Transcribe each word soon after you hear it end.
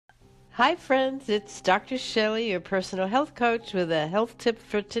Hi friends, it's Dr. Shelley, your personal health coach, with a health tip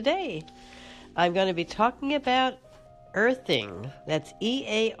for today. I'm going to be talking about earthing. That's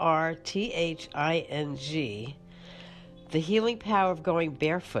EARTHING, the healing power of going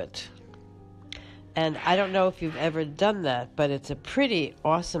barefoot. And I don't know if you've ever done that, but it's a pretty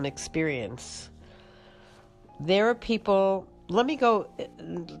awesome experience. There are people, let me go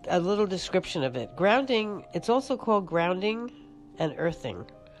a little description of it. Grounding, it's also called grounding and earthing.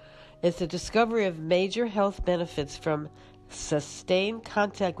 It's the discovery of major health benefits from sustained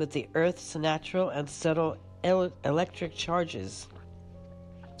contact with the Earth's natural and subtle electric charges.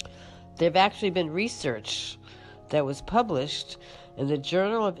 There have actually been research that was published in the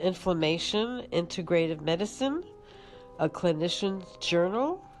Journal of Inflammation Integrative Medicine, a clinician's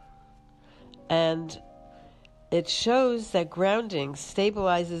journal, and it shows that grounding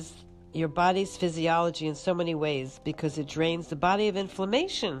stabilizes your body's physiology in so many ways because it drains the body of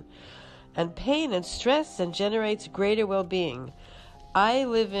inflammation and pain and stress and generates greater well-being. I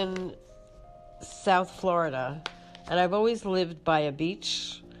live in South Florida, and I've always lived by a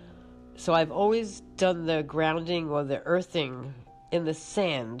beach, so I've always done the grounding or the earthing in the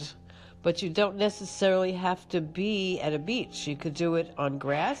sand, but you don't necessarily have to be at a beach. You could do it on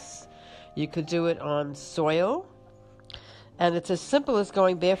grass, you could do it on soil, and it's as simple as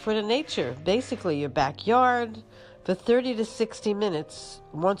going barefoot in nature. Basically, your backyard for 30 to 60 minutes,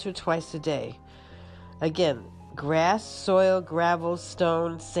 once or twice a day. Again, grass, soil, gravel,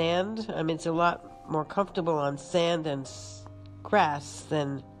 stone, sand. I mean, it's a lot more comfortable on sand and grass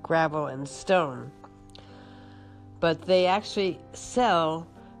than gravel and stone. But they actually sell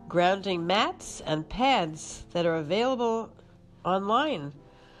grounding mats and pads that are available online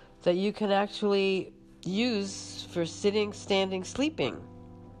that you can actually use for sitting, standing, sleeping.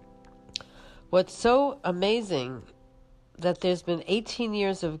 What's so amazing that there's been 18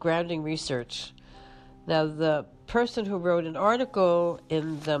 years of grounding research. Now, the person who wrote an article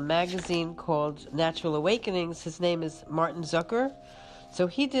in the magazine called Natural Awakenings, his name is Martin Zucker. So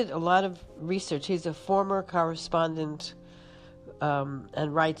he did a lot of research. He's a former correspondent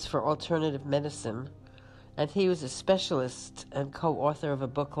and writes for alternative medicine. And he was a specialist and co-author of a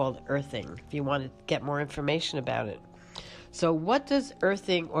book called Earthing, if you want to get more information about it. So what does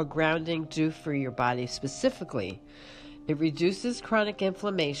earthing or grounding do for your body specifically? It reduces chronic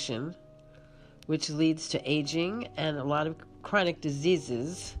inflammation, which leads to aging and a lot of chronic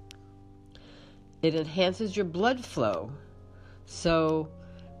diseases. It enhances your blood flow. So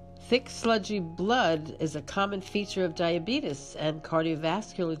thick, sludgy blood is a common feature of diabetes and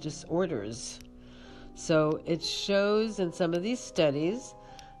cardiovascular disorders. So it shows in some of these studies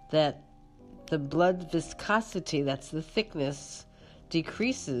that the blood viscosity, that's the thickness,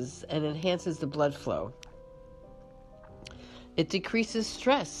 decreases and enhances the blood flow. It decreases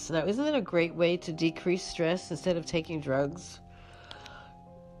stress. Now, isn't it a great way to decrease stress instead of taking drugs?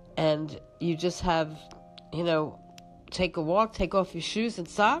 And you just have, take a walk, take off your shoes and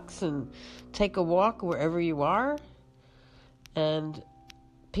socks and take a walk wherever you are. And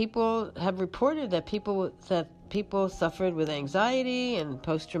people have reported that people suffered with anxiety and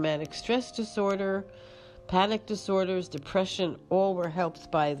post-traumatic stress disorder, panic disorders, depression, all were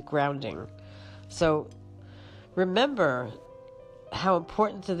helped by the grounding. So remember how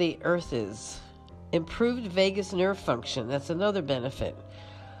important to the earth is. Improved vagus nerve function, that's another benefit.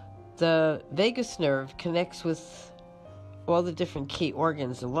 The vagus nerve connects with all the different key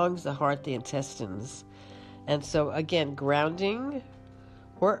organs, the lungs, the heart, the intestines. And so again, grounding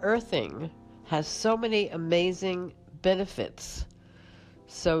or earthing has so many amazing benefits.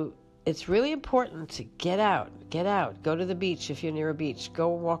 So it's really important to get out, go to the beach if you're near a beach, go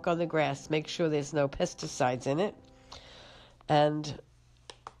walk on the grass, make sure there's no pesticides in it, and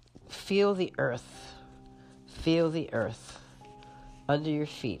feel the earth under your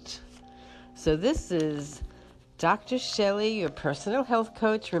feet. So this is Dr. Shelley, your personal health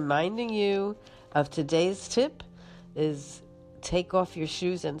coach, reminding you of today's tip is take off your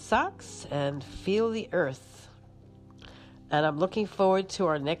shoes and socks and feel the earth. And I'm looking forward to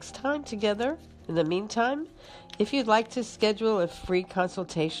our next time together. In the meantime, if you'd like to schedule a free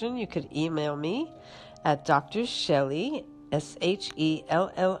consultation, you could email me at Dr. Shelley, SHELLIE,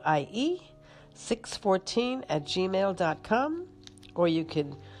 614@gmail.com, or you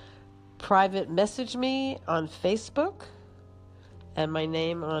could private message me on Facebook. And my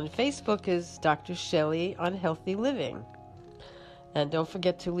name on Facebook is Dr. Shelley on Healthy Living. And don't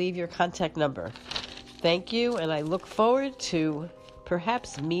forget to leave your contact number. Thank you, and I look forward to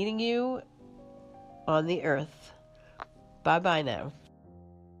perhaps meeting you on the earth. Bye-bye now.